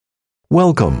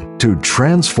Welcome to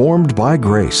Transformed by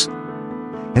Grace,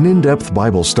 an in-depth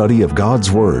Bible study of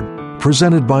God's Word,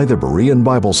 presented by the Berean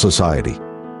Bible Society.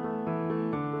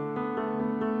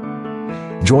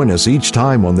 Join us each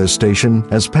time on this station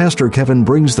as Pastor Kevin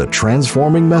brings the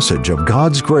transforming message of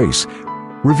God's grace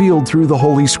revealed through the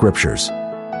Holy Scriptures.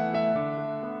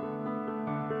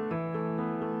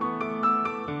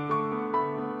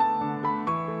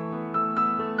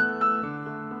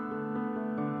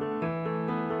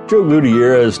 Joe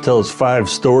Gutierrez tells 5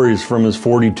 stories from his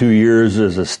 42 years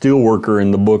as a steelworker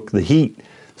in the book The Heat,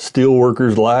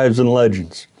 Steelworkers' Lives and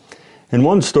Legends. In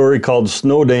one story called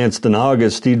Snow Danced in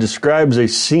August, he describes a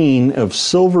scene of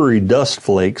silvery dust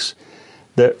flakes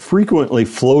that frequently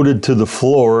floated to the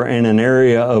floor in an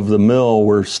area of the mill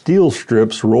where steel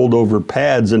strips rolled over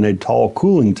pads in a tall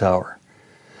cooling tower.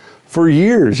 For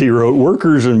years, he wrote,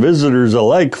 workers and visitors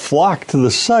alike flocked to the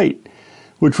site,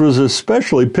 which was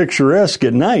especially picturesque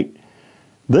at night.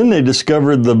 Then they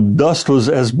discovered the dust was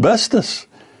asbestos.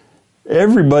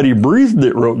 Everybody breathed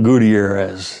it, wrote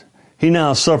Gutierrez. He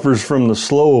now suffers from the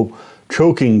slow,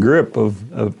 choking grip of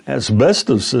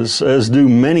asbestosis, as do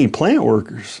many plant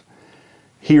workers.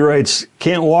 He writes,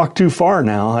 can't walk too far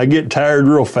now. I get tired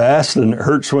real fast and it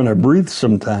hurts when I breathe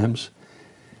sometimes.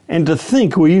 And to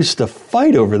think we used to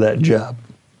fight over that job.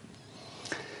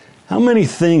 How many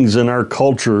things in our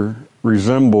culture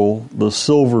resemble the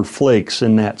silver flakes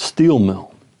in that steel mill?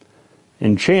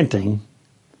 Enchanting,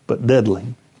 but deadly.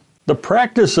 The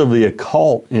practice of the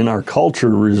occult in our culture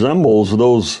resembles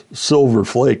those silver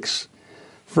flakes.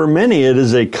 For many, it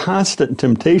is a constant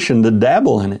temptation to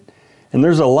dabble in it, and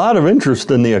there's a lot of interest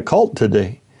in the occult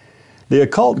today. The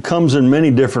occult comes in many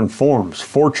different forms: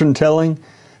 fortune-telling,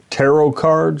 tarot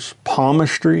cards,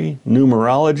 palmistry,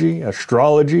 numerology,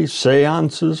 astrology,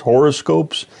 seances,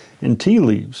 horoscopes, and tea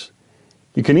leaves.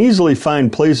 You can easily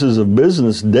find places of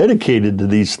business dedicated to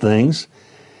these things,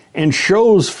 and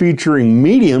shows featuring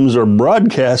mediums are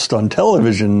broadcast on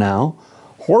television now.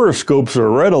 Horoscopes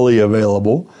are readily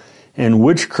available, and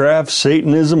witchcraft,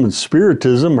 Satanism, and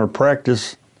Spiritism are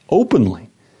practiced openly.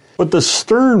 But the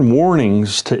stern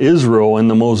warnings to Israel in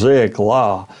the Mosaic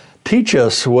Law teach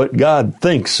us what God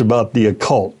thinks about the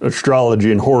occult,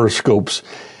 astrology, and horoscopes,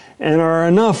 and are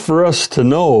enough for us to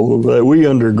know that we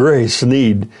under grace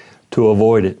need to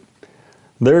avoid it.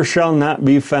 There shall not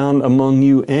be found among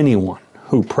you anyone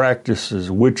who practices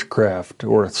witchcraft,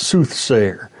 or a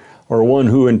soothsayer, or one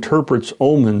who interprets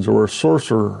omens, or a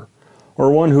sorcerer, or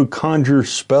one who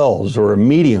conjures spells, or a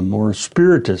medium, or a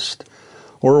spiritist,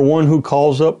 or one who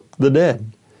calls up the dead.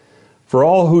 For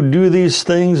all who do these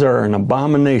things are an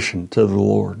abomination to the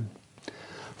Lord.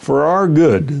 For our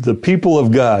good, the people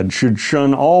of God should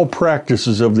shun all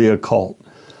practices of the occult.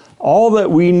 All that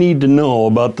we need to know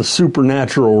about the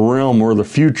supernatural realm or the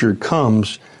future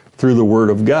comes through the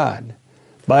Word of God.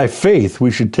 By faith,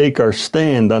 we should take our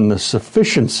stand on the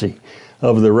sufficiency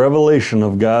of the revelation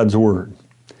of God's Word.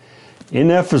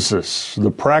 In Ephesus, the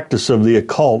practice of the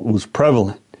occult was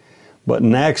prevalent. But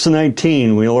in Acts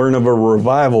 19, we learn of a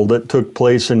revival that took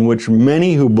place in which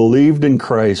many who believed in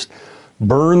Christ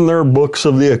burned their books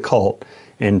of the occult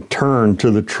and turned to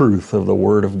the truth of the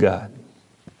Word of God.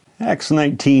 Acts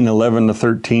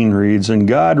 19:11-13 reads, And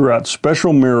God wrought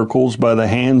special miracles by the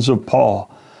hands of Paul,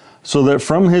 so that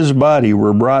from his body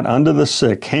were brought unto the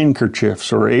sick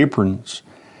handkerchiefs or aprons,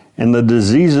 and the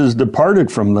diseases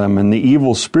departed from them, and the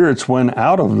evil spirits went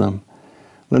out of them.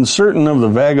 Then certain of the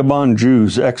vagabond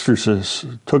Jews, exorcists,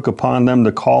 took upon them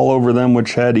to call over them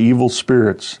which had evil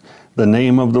spirits the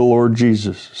name of the Lord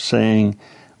Jesus, saying,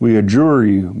 We adjure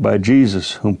you by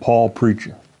Jesus whom Paul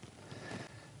preacheth.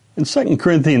 In 2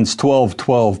 Corinthians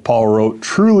 12:12, Paul wrote,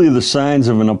 Truly the signs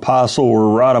of an apostle were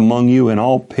wrought among you in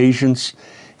all patience,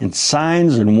 in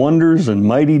signs and wonders and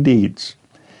mighty deeds.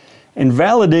 In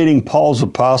validating Paul's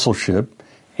apostleship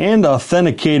and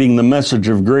authenticating the message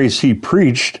of grace he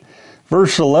preached,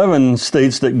 verse 11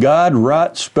 states that God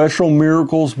wrought special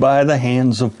miracles by the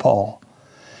hands of Paul.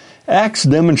 Acts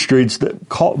demonstrates that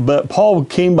Paul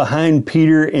came behind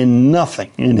Peter in nothing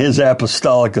in his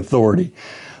apostolic authority.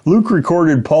 Luke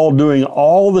recorded Paul doing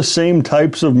all the same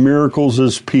types of miracles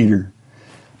as Peter.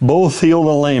 Both healed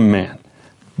a lame man.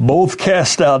 Both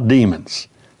cast out demons.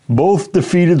 Both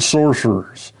defeated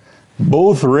sorcerers.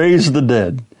 Both raised the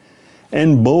dead.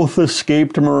 And both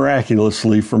escaped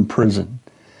miraculously from prison.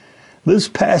 This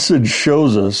passage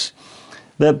shows us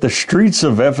that the streets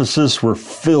of Ephesus were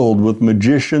filled with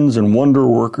magicians and wonder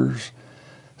workers.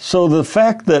 So the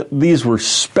fact that these were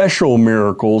special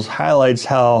miracles highlights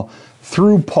how,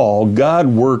 through Paul, God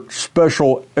worked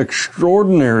special,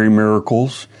 extraordinary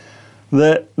miracles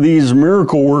that these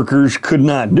miracle workers could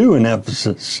not do in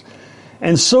Ephesus.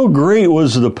 And so great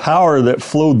was the power that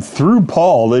flowed through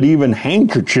Paul that even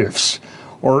handkerchiefs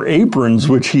or aprons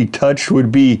which he touched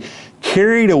would be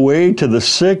carried away to the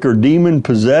sick or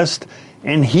demon-possessed,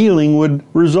 and healing would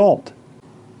result.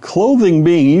 Clothing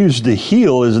being used to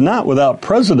heal is not without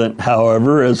precedent,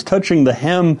 however, as touching the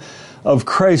hem of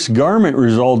Christ's garment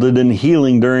resulted in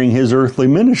healing during his earthly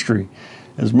ministry.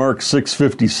 As Mark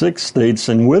 6:56 states,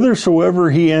 "And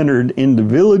whithersoever he entered into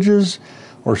villages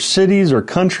or cities or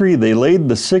country, they laid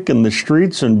the sick in the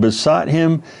streets and besought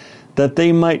him that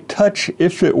they might touch,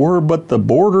 if it were but the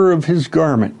border of his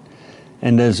garment.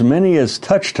 And as many as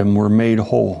touched him were made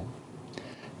whole."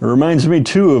 It reminds me,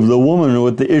 too, of the woman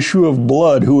with the issue of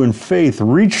blood who in faith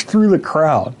reached through the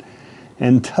crowd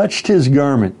and touched his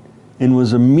garment and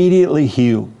was immediately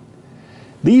healed.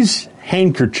 These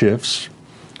handkerchiefs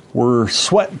were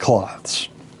sweat cloths.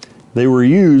 They were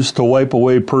used to wipe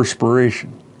away perspiration.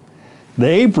 The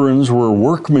aprons were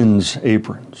workmen's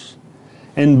aprons,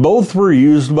 and both were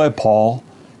used by Paul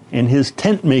in his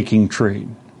tent-making trade.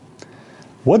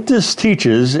 What this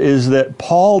teaches is that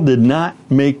Paul did not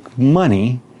make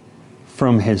money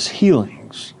from his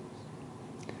healings.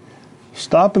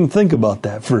 Stop and think about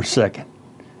that for a second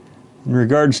in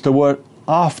regards to what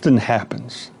often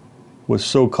happens with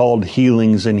so-called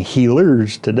healings and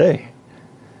healers today.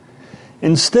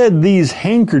 Instead, these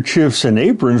handkerchiefs and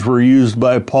aprons were used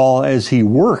by Paul as he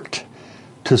worked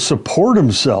to support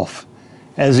himself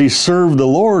as he served the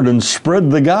Lord and spread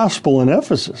the gospel in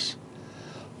Ephesus.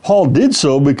 Paul did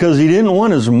so because he didn't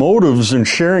want his motives in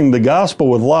sharing the gospel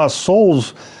with lost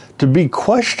souls to be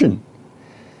questioned.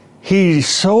 He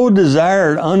so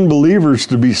desired unbelievers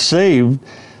to be saved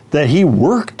that he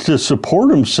worked to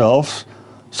support himself,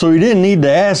 so he didn't need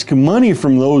to ask money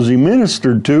from those he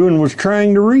ministered to and was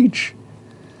trying to reach.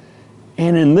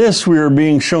 And in this, we are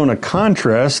being shown a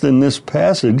contrast in this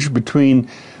passage between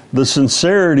the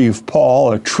sincerity of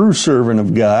Paul, a true servant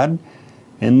of God,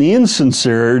 and the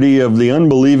insincerity of the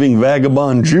unbelieving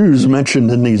vagabond Jews mentioned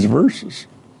in these verses.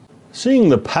 Seeing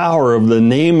the power of the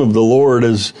name of the Lord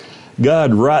as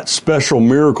God wrought special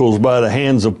miracles by the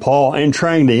hands of Paul and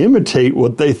trying to imitate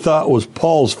what they thought was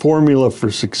Paul's formula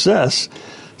for success,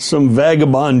 some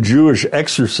vagabond Jewish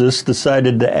exorcists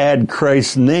decided to add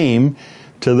Christ's name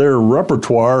to their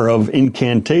repertoire of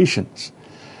incantations.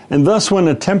 And thus, when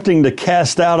attempting to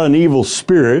cast out an evil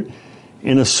spirit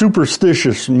in a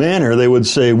superstitious manner, they would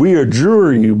say, "We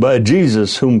adjure you by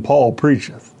Jesus whom Paul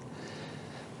preacheth."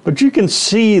 But you can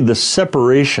see the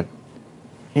separation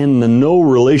in the no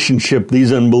relationship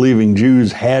these unbelieving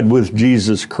Jews had with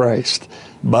Jesus Christ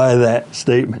by that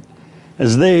statement,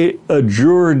 as they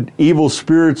adjured evil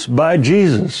spirits by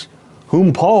Jesus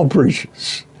whom Paul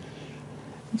preaches.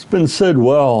 It's been said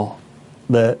well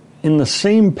that in the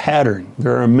same pattern,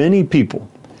 there are many people,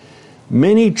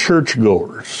 many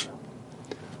churchgoers,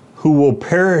 who will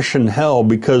perish in hell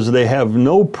because they have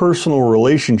no personal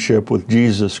relationship with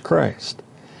Jesus Christ.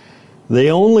 They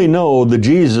only know the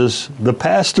Jesus the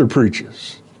pastor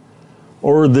preaches,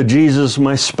 or the Jesus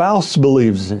my spouse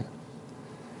believes in,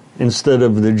 instead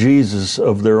of the Jesus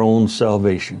of their own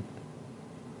salvation.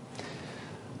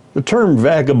 The term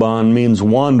vagabond means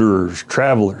wanderers,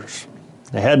 travelers.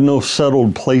 They had no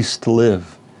settled place to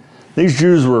live. These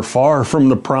Jews were far from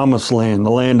the promised land,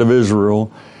 the land of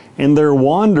Israel, and their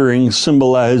wandering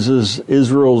symbolizes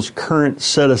Israel's current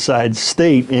set-aside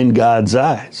state in God's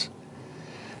eyes.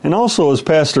 And also, as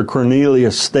Pastor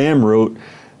Cornelius Stamm wrote,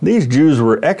 these Jews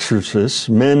were exorcists,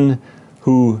 men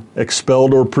who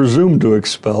expelled or presumed to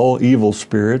expel evil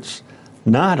spirits,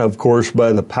 not, of course,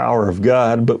 by the power of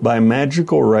God, but by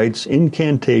magical rites,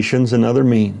 incantations, and other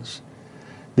means.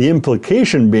 The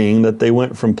implication being that they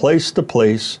went from place to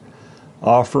place,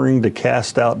 offering to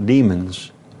cast out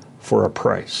demons for a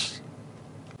price.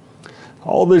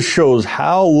 All this shows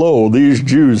how low these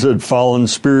Jews had fallen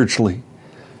spiritually.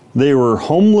 They were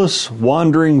homeless,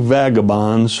 wandering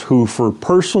vagabonds who, for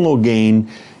personal gain,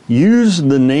 used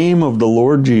the name of the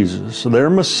Lord Jesus, their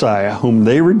Messiah, whom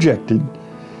they rejected,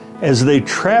 as they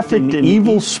trafficked in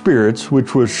evil spirits,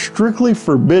 which was strictly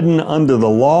forbidden under the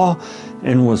law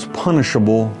and was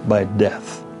punishable by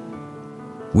death.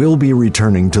 We'll be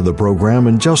returning to the program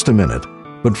in just a minute,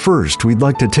 but first we'd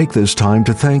like to take this time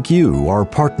to thank you, our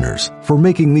partners, for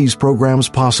making these programs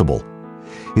possible.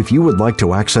 If you would like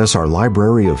to access our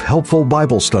library of helpful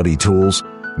Bible study tools,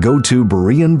 go to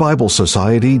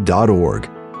BereanBibleSociety.org.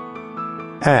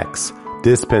 Acts,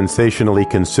 Dispensationally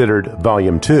Considered,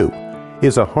 Volume 2,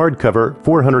 is a hardcover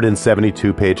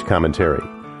 472-page commentary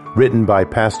written by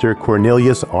Pastor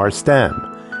Cornelius R.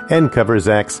 Stamm and covers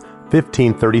Acts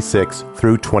 1536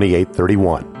 through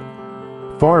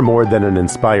 2831. Far more than an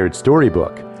inspired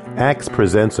storybook, Acts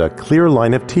presents a clear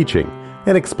line of teaching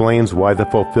and explains why the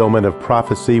fulfillment of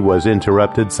prophecy was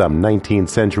interrupted some 19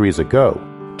 centuries ago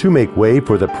to make way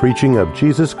for the preaching of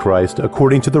Jesus Christ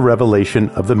according to the revelation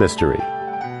of the mystery.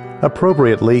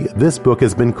 Appropriately, this book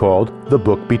has been called the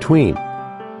Book Between.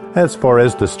 As far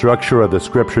as the structure of the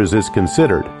Scriptures is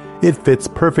considered, it fits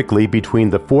perfectly between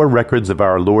the four records of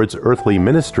our Lord's earthly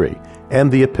ministry and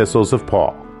the epistles of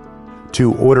Paul.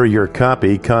 To order your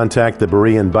copy, contact the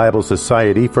Berean Bible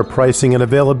Society for pricing and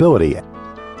availability.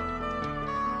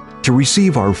 To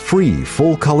receive our free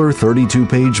full-color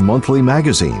 32-page monthly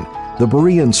magazine, The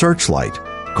Berean Searchlight,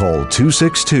 call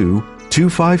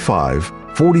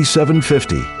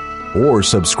 262-255-4750 or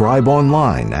subscribe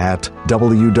online at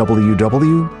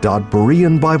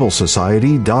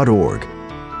www.BereanBibleSociety.org.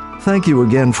 Thank you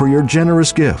again for your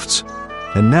generous gifts.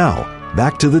 And now,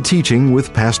 back to the teaching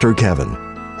with Pastor Kevin.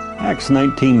 Acts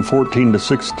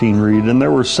 19:14-16 read, And there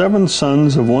were 7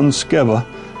 sons of one Sceva,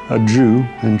 a Jew,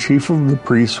 and chief of the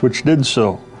priests, which did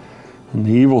so. And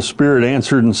the evil spirit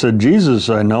answered and said, Jesus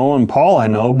I know, and Paul I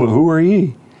know, but who are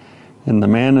ye? And the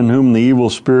man in whom the evil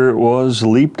spirit was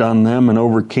leaped on them and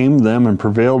overcame them and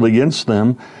prevailed against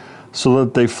them, so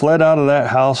that they fled out of that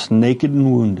house naked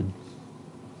and wounded.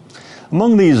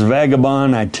 Among these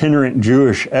vagabond, itinerant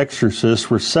Jewish exorcists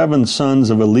were 7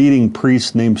 sons of a leading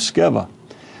priest named Sceva.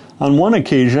 On one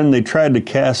occasion, they tried to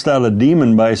cast out a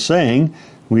demon by saying,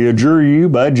 We adjure you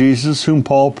by Jesus whom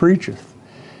Paul preacheth.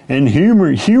 And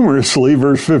humorously,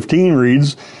 verse 15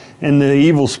 reads, And the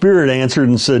evil spirit answered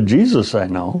and said, Jesus I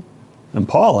know, and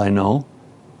Paul I know,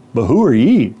 but who are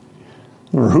ye?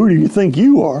 Or who do you think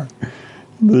you are?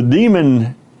 The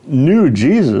demon knew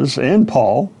Jesus and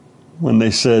Paul when they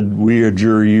said, We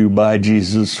adjure you by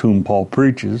Jesus whom Paul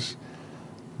preaches,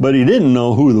 but he didn't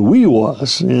know who the we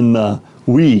was in the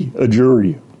we adjure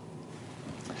you.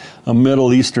 A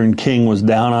Middle Eastern king was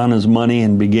down on his money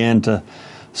and began to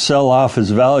sell off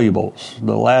his valuables.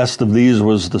 The last of these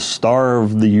was the Star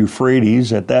of the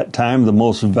Euphrates, at that time the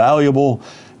most valuable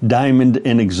diamond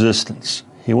in existence.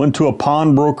 He went to a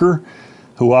pawnbroker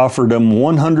who offered him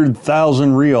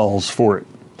 100,000 reals for it.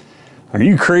 Are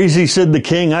you crazy, said the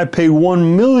king. I pay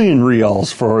 1 million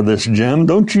reals for this gem.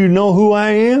 Don't you know who I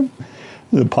am?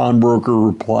 The pawnbroker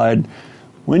replied,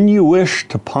 When you wish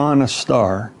to pawn a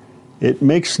star, it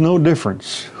makes no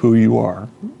difference who you are.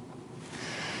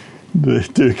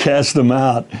 To cast him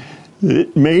out,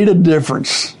 it made a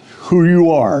difference who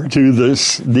you are to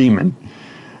this demon.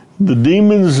 The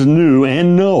demons knew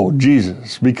and know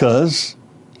Jesus because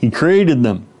he created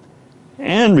them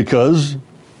and because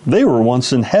they were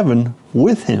once in heaven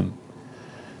with him.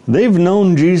 They've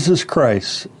known Jesus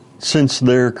Christ since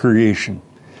their creation.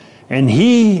 And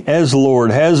he, as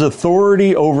Lord, has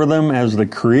authority over them as the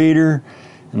Creator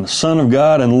and the Son of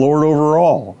God and Lord over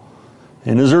all.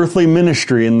 In his earthly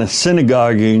ministry in the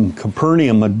synagogue in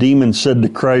Capernaum, a demon said to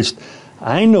Christ,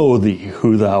 I know thee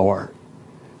who thou art,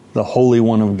 the Holy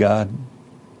One of God.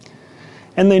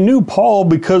 And they knew Paul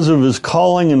because of his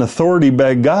calling and authority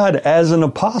by God as an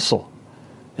apostle.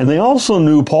 And they also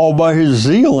knew Paul by his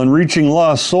zeal in reaching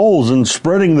lost souls and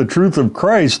spreading the truth of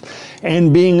Christ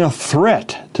and being a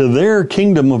threat to their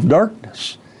kingdom of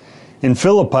darkness. In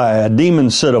Philippi, a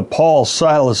demon said of Paul,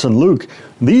 Silas, and Luke,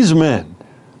 These men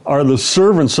are the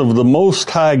servants of the Most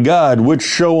High God, which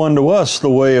show unto us the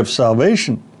way of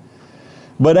salvation.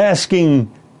 But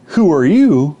asking, Who are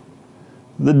you?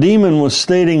 The demon was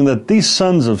stating that these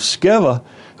sons of Sceva,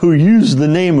 who used the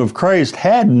name of Christ,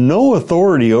 had no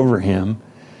authority over him,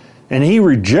 and he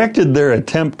rejected their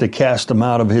attempt to cast him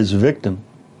out of his victim.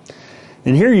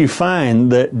 And here you find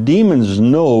that demons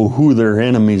know who their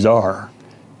enemies are.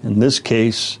 In this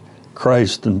case,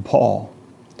 Christ and Paul.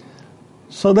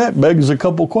 So that begs a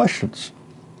couple questions.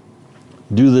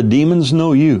 Do the demons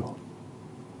know you?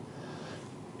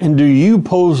 And do you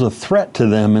pose a threat to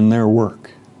them in their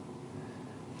work?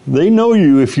 They know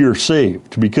you if you're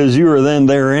saved, because you are then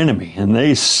their enemy, and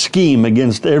they scheme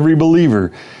against every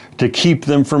believer to keep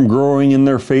them from growing in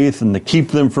their faith and to keep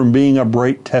them from being a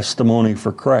bright testimony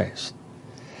for Christ.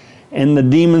 And the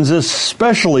demons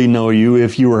especially know you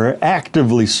if you are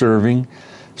actively serving,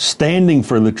 standing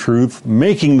for the truth,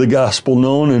 making the gospel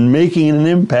known, and making an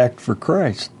impact for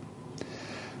Christ.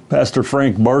 Pastor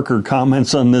Frank Barker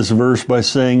comments on this verse by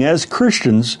saying, As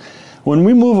Christians, when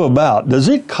we move about, does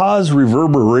it cause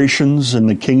reverberations in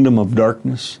the kingdom of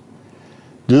darkness?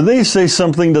 Do they say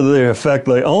something to the effect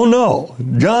like, oh no,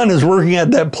 John is working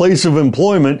at that place of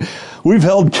employment we've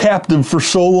held captive for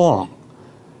so long.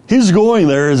 His going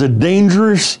there is a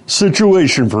dangerous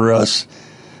situation for us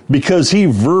because he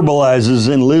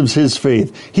verbalizes and lives his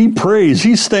faith. He prays,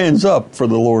 he stands up for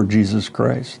the Lord Jesus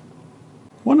Christ.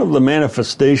 One of the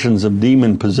manifestations of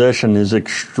demon possession is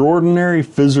extraordinary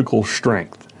physical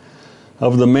strength.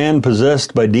 Of the man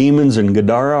possessed by demons in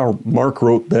Gadara, Mark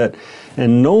wrote that,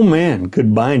 "And no man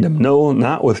could bind him, no,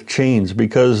 not with chains,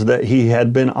 because that he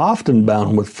had been often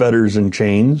bound with fetters and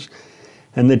chains,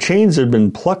 and the chains had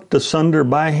been plucked asunder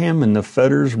by him, and the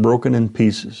fetters broken in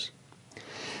pieces."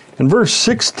 In verse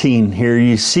 16 here,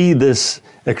 you see this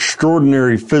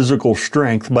extraordinary physical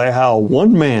strength by how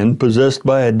one man possessed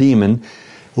by a demon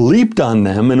leaped on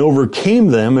them and overcame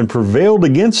them and prevailed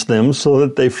against them so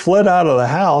that they fled out of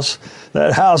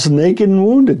that house naked and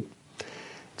wounded.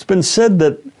 It's been said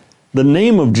that the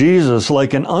name of Jesus,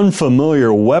 like an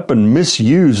unfamiliar weapon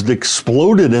misused,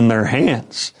 exploded in their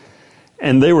hands.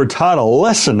 And they were taught a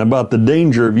lesson about the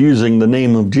danger of using the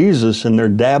name of Jesus in their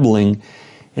dabbling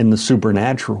in the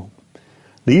supernatural.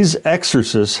 These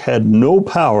exorcists had no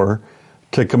power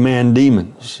to command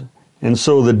demons. And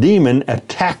so the demon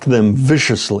attacked them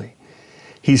viciously.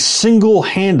 He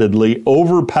single-handedly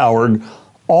overpowered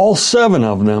all 7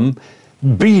 of them,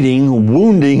 beating,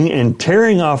 wounding, and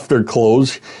tearing off their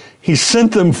clothes. He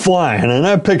sent them flying, and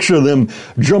I picture them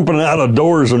jumping out of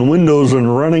doors and windows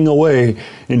and running away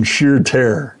in sheer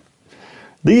terror.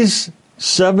 These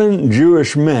 7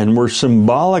 Jewish men were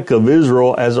symbolic of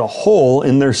Israel as a whole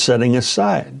in their setting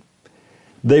aside.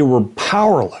 They were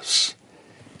powerless,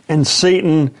 and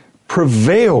Satan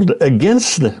prevailed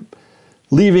against them,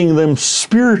 leaving them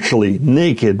spiritually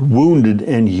naked, wounded,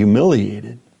 and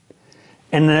humiliated.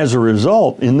 And as a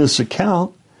result, in this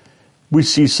account, we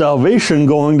see salvation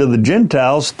going to the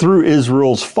Gentiles through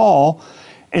Israel's fall,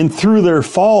 and through their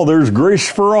fall, there's grace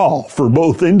for all, for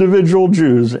both individual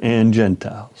Jews and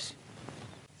Gentiles.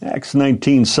 Acts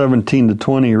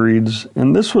 19:17-20 reads,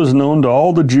 "And this was known to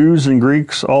all the Jews and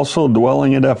Greeks also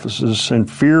dwelling at Ephesus, and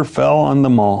fear fell on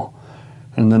them all.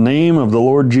 And the name of the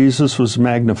Lord Jesus was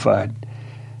magnified.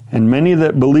 And many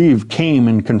that believed came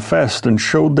and confessed and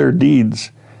showed their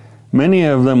deeds. Many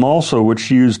of them also which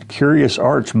used curious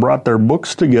arts brought their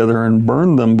books together and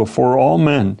burned them before all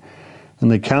men.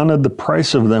 And they counted the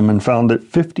price of them and found it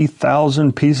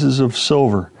 50,000 pieces of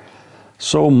silver.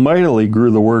 So mightily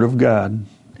grew the word of God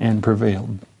and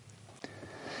prevailed."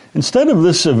 Instead of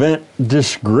this event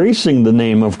disgracing the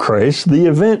name of Christ, the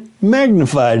event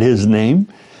magnified his name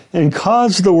and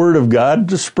caused the word of God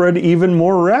to spread even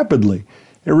more rapidly.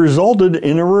 It resulted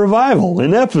in a revival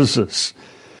in Ephesus.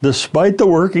 Despite the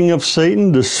working of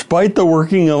Satan, despite the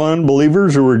working of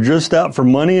unbelievers who were just out for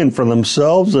money and for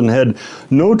themselves and had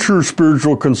no true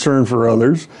spiritual concern for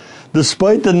others,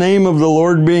 despite the name of the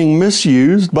Lord being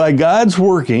misused, by God's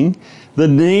working, the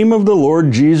name of the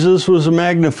Lord Jesus was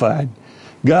magnified.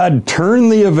 God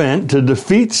turned the event to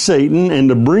defeat Satan and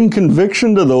to bring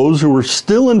conviction to those who were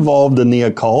still involved in the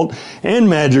occult and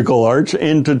magical arts,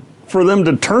 and for them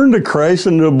to turn to Christ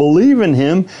and to believe in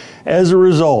him as a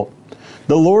result.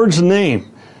 The Lord's name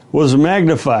was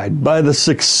magnified by the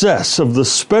success of the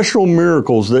special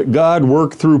miracles that God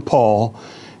worked through Paul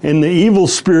and the evil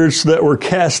spirits that were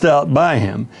cast out by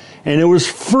him. And it was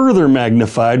further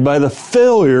magnified by the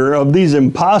failure of these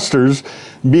imposters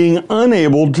being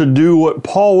unable to do what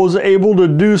Paul was able to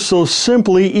do so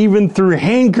simply, even through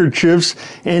handkerchiefs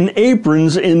and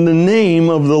aprons in the name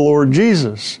of the Lord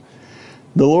Jesus.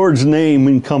 The Lord's name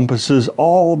encompasses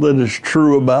all that is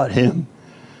true about him.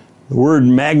 The word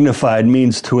magnified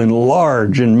means to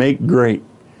enlarge and make great.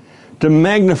 To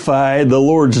magnify the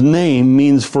Lord's name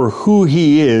means for who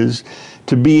he is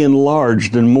to be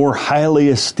enlarged and more highly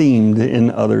esteemed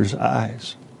in others'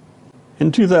 eyes.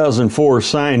 In 2004,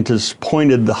 scientists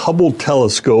pointed the Hubble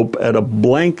telescope at a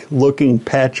blank-looking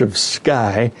patch of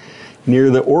sky near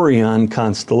the Orion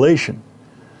constellation.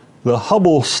 The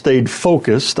Hubble stayed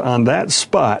focused on that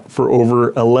spot for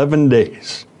over 11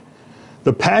 days.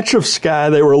 The patch of sky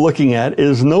they were looking at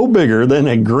is no bigger than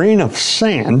a grain of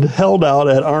sand held out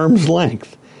at arm's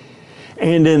length.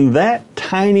 And in that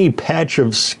tiny patch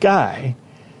of sky,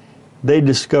 they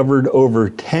discovered over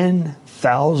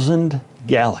 10,000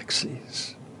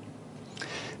 galaxies.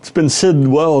 It's been said,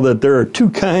 that there are 2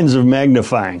 kinds of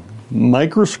magnifying: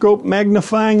 microscope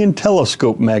magnifying and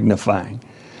telescope magnifying.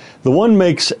 The one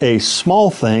makes a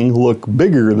small thing look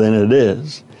bigger than it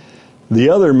is. The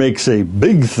other makes a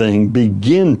big thing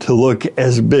begin to look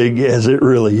as big as it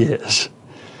really is.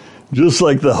 Just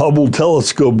like the Hubble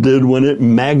telescope did when it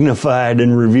magnified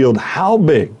and revealed how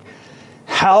big,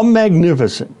 how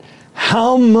magnificent,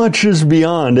 how much is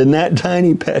beyond in that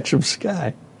tiny patch of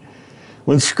sky.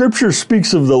 When Scripture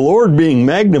speaks of the Lord being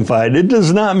magnified, it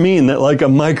does not mean that like a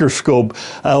microscope,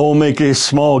 I will make a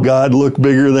small God look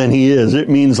bigger than he is. It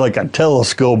means like a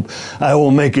telescope, I will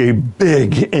make a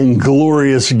big and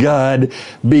glorious God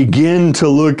begin to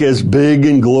look as big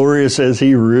and glorious as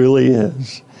he really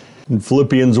is. In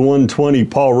Philippians 1:20,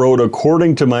 Paul wrote,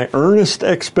 according to my earnest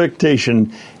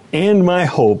expectation and my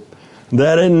hope,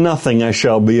 that in nothing I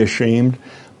shall be ashamed,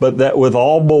 but that with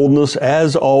all boldness,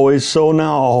 as always, so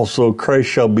now also Christ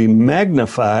shall be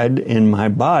magnified in my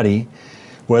body,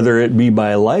 whether it be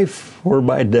by life or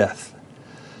by death.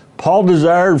 Paul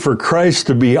desired for Christ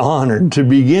to be honored, to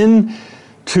begin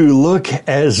to look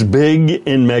as big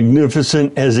and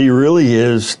magnificent as he really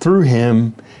is through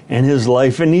him and his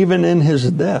life and even in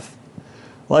his death.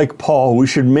 Like Paul, we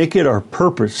should make it our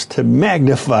purpose to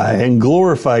magnify and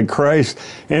glorify Christ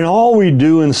in all we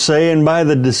do and say and by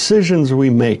the decisions we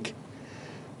make.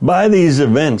 By these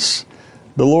events,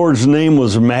 the Lord's name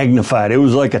was magnified. It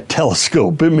was like a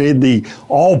telescope. It made the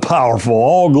all-powerful,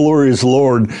 all-glorious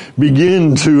Lord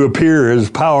begin to appear as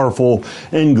powerful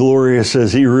and glorious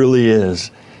as he really is.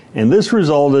 And this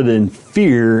resulted in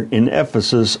fear in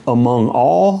Ephesus among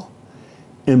all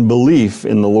and belief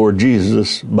in the Lord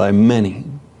Jesus by many.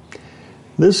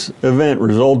 This event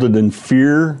resulted in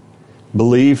fear,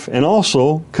 belief, and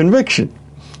also conviction,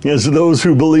 as those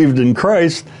who believed in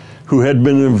Christ, who had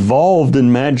been involved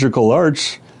in magical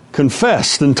arts,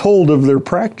 confessed and told of their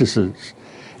practices.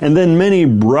 And then many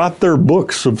brought their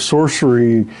books of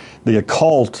sorcery, the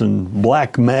occult, and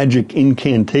black magic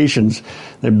incantations.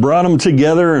 They brought them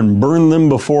together and burned them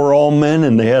before all men,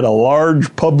 and they had a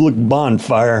large public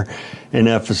bonfire in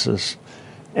Ephesus.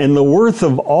 And the worth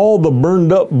of all the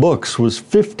burned up books was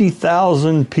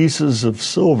 50,000 pieces of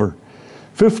silver.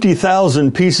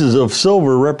 50,000 pieces of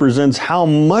silver represents how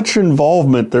much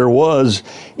involvement there was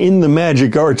in the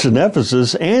magic arts in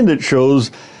Ephesus, and it shows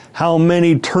how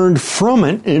many turned from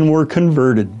it and were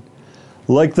converted.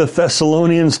 Like the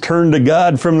Thessalonians turned to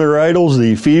God from their idols,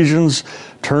 the Ephesians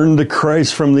turned to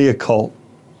Christ from the occult.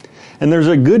 And there's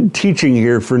a good teaching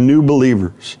here for new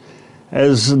believers,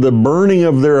 as the burning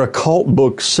of their occult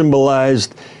books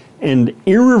symbolized an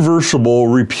irreversible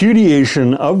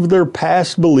repudiation of their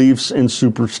past beliefs and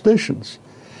superstitions.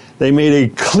 They made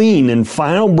a clean and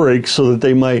final break so that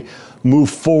they might move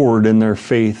forward in their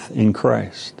faith in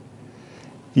Christ.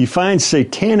 You find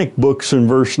satanic books in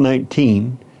verse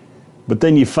 19, but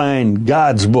then you find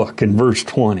God's book in verse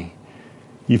 20.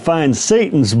 You find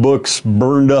Satan's books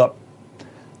burned up,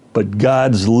 but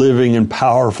God's living and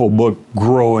powerful book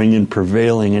growing and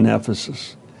prevailing in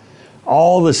Ephesus.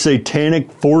 All the satanic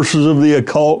forces of the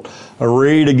occult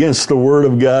arrayed against the Word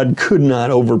of God could not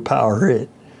overpower it.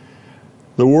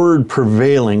 The word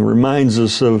prevailing reminds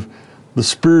us of the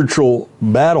spiritual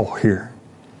battle here.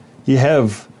 You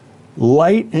have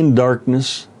light and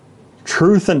darkness,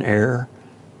 truth and error,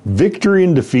 victory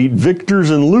and defeat, victors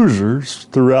and losers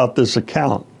throughout this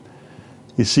account.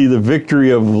 You see the victory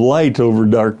of light over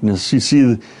darkness. You see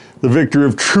the victory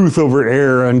of truth over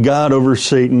error and God over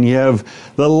Satan. You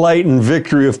have the light and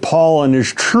victory of Paul and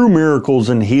his true miracles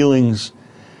and healings,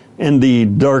 and the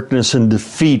darkness and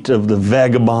defeat of the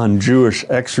vagabond Jewish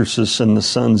exorcists and the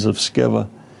sons of Sceva.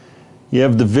 You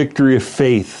have the victory of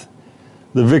faith,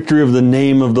 the victory of the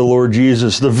name of the Lord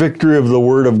Jesus, the victory of the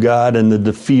Word of God, and the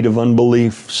defeat of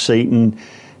unbelief, Satan,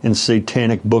 and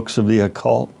satanic books of the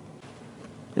occult.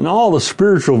 And all the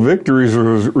spiritual victories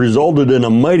resulted in a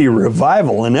mighty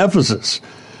revival in Ephesus.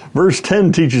 Verse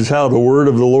 10 teaches how the word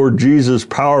of the Lord Jesus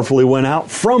powerfully went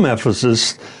out from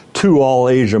Ephesus to all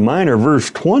Asia Minor. Verse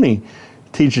 20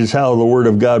 teaches how the word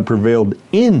of God prevailed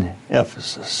in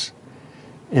Ephesus.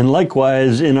 And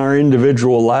likewise, in our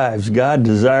individual lives, God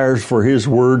desires for his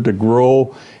word to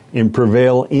grow and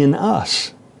prevail in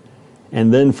us,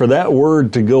 and then for that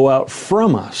word to go out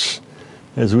from us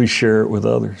as we share it with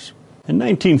others. In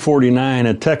 1949,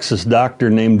 a Texas doctor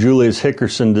named Julius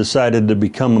Hickerson decided to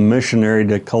become a missionary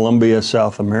to Colombia,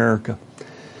 South America.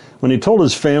 When he told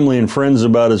his family and friends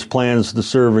about his plans to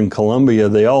serve in Colombia,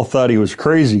 they all thought he was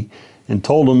crazy and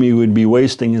told him he would be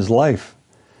wasting his life.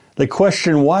 They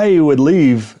questioned why he would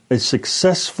leave a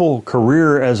successful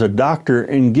career as a doctor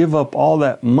and give up all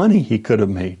that money he could have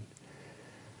made.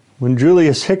 When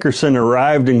Julius Hickerson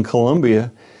arrived in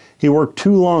Colombia, he worked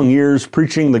 2 long years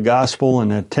preaching the gospel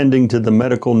and attending to the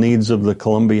medical needs of the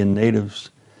Colombian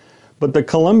natives. But the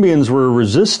Colombians were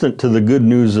resistant to the good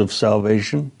news of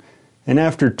salvation, and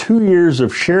after 2 years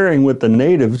of sharing with the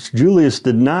natives, Julius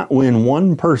did not win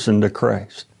one person to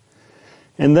Christ.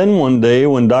 And then one day,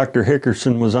 when Dr.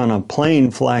 Hickerson was on a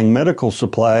plane flying medical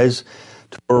supplies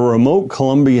to a remote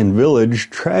Colombian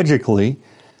village, tragically,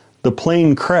 the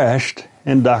plane crashed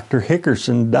and Dr.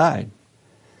 Hickerson died.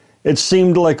 It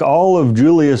seemed like all of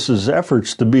Julius's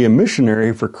efforts to be a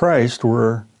missionary for Christ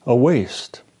were a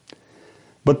waste.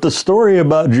 But the story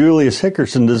about Julius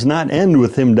Hickerson does not end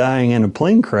with him dying in a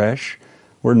plane crash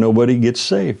where nobody gets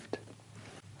saved.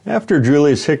 After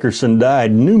Julius Hickerson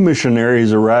died, new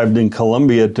missionaries arrived in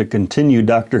Colombia to continue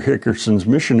Dr. Hickerson's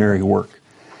missionary work.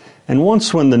 And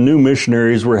once when the new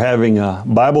missionaries were having a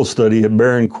Bible study at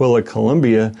Barranquilla,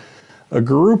 Colombia, a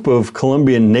group of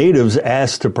Colombian natives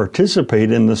asked to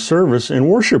participate in the service and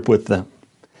worship with them.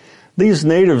 These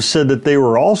natives said that they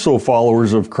were also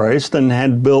followers of Christ and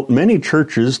had built many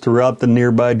churches throughout the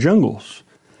nearby jungles.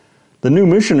 The new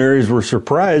missionaries were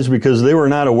surprised because they were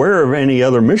not aware of any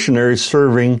other missionaries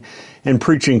serving and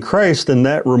preaching Christ in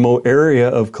that remote area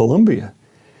of Colombia.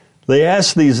 They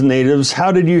asked these natives,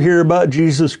 "How did you hear about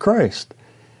Jesus Christ?"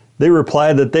 They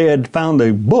replied that they had found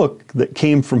a book that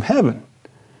came from heaven.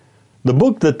 The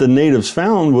book that the natives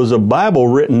found was a Bible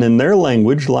written in their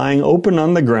language lying open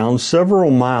on the ground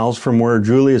several miles from where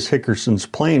Julius Hickerson's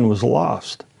plane was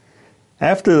lost.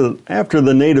 After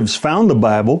the natives found the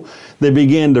Bible, they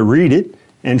began to read it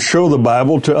and show the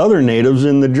Bible to other natives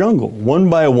in the jungle.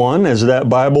 One by one, as that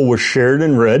Bible was shared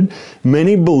and read,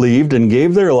 many believed and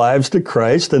gave their lives to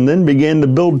Christ and then began to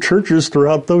build churches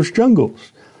throughout those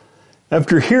jungles.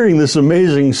 After hearing this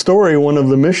amazing story, one of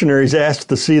the missionaries asked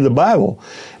to see the Bible,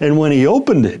 and when he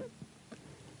opened it,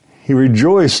 he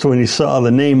rejoiced when he saw the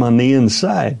name on the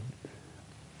inside,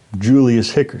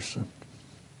 Julius Hickerson.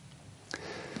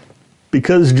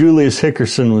 Because Julius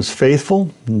Hickerson was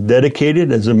faithful and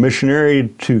dedicated as a missionary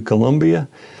to Colombia,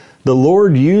 the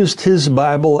Lord used his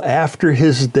Bible after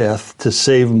his death to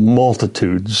save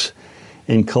multitudes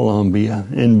in Colombia.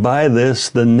 And by this,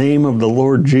 the name of the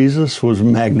Lord Jesus was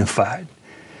magnified.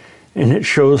 And it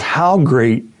shows how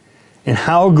great and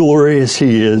how glorious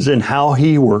he is and how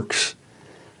he works.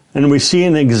 And we see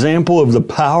an example of the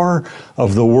power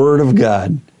of the Word of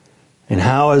God. And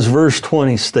how, as verse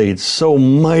 20 states, so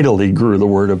mightily grew the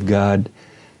Word of God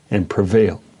and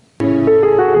prevailed.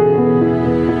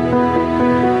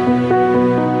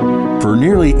 For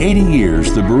nearly 80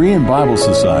 years, the Berean Bible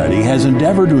Society has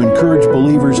endeavored to encourage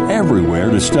believers everywhere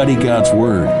to study God's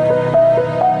Word.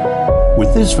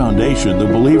 With this foundation, the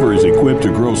believer is equipped to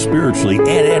grow spiritually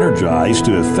and energized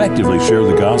to effectively share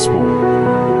the gospel.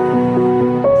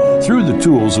 Through the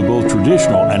tools of both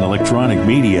traditional and electronic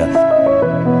media,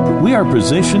 we are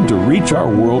positioned to reach our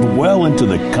world well into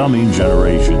the coming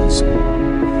generations.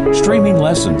 Streaming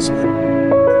lessons,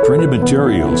 printed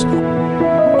materials,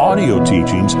 audio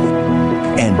teachings,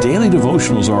 and daily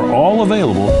devotionals are all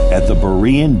available at the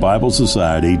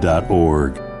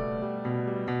BereanBibleSociety.org.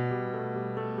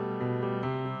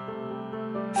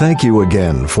 Thank you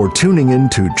again for tuning in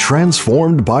to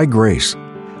Transformed by Grace.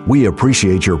 We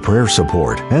appreciate your prayer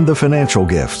support and the financial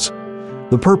gifts.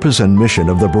 The purpose and mission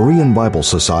of the Berean Bible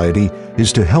Society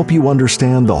is to help you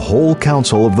understand the whole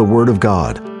counsel of the Word of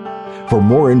God. For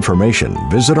more information,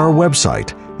 visit our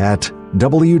website at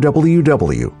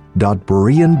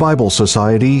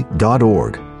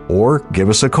www.BereanBibleSociety.org or give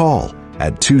us a call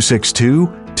at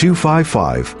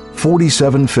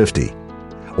 262-255-4750.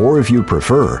 Or if you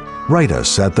prefer, write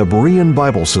us at the Berean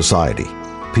Bible Society,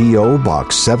 P.O.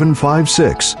 Box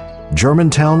 756,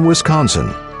 Germantown,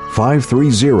 Wisconsin,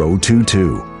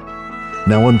 53022.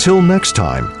 Now until next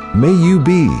time, may you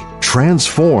be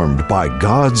transformed by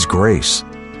God's grace.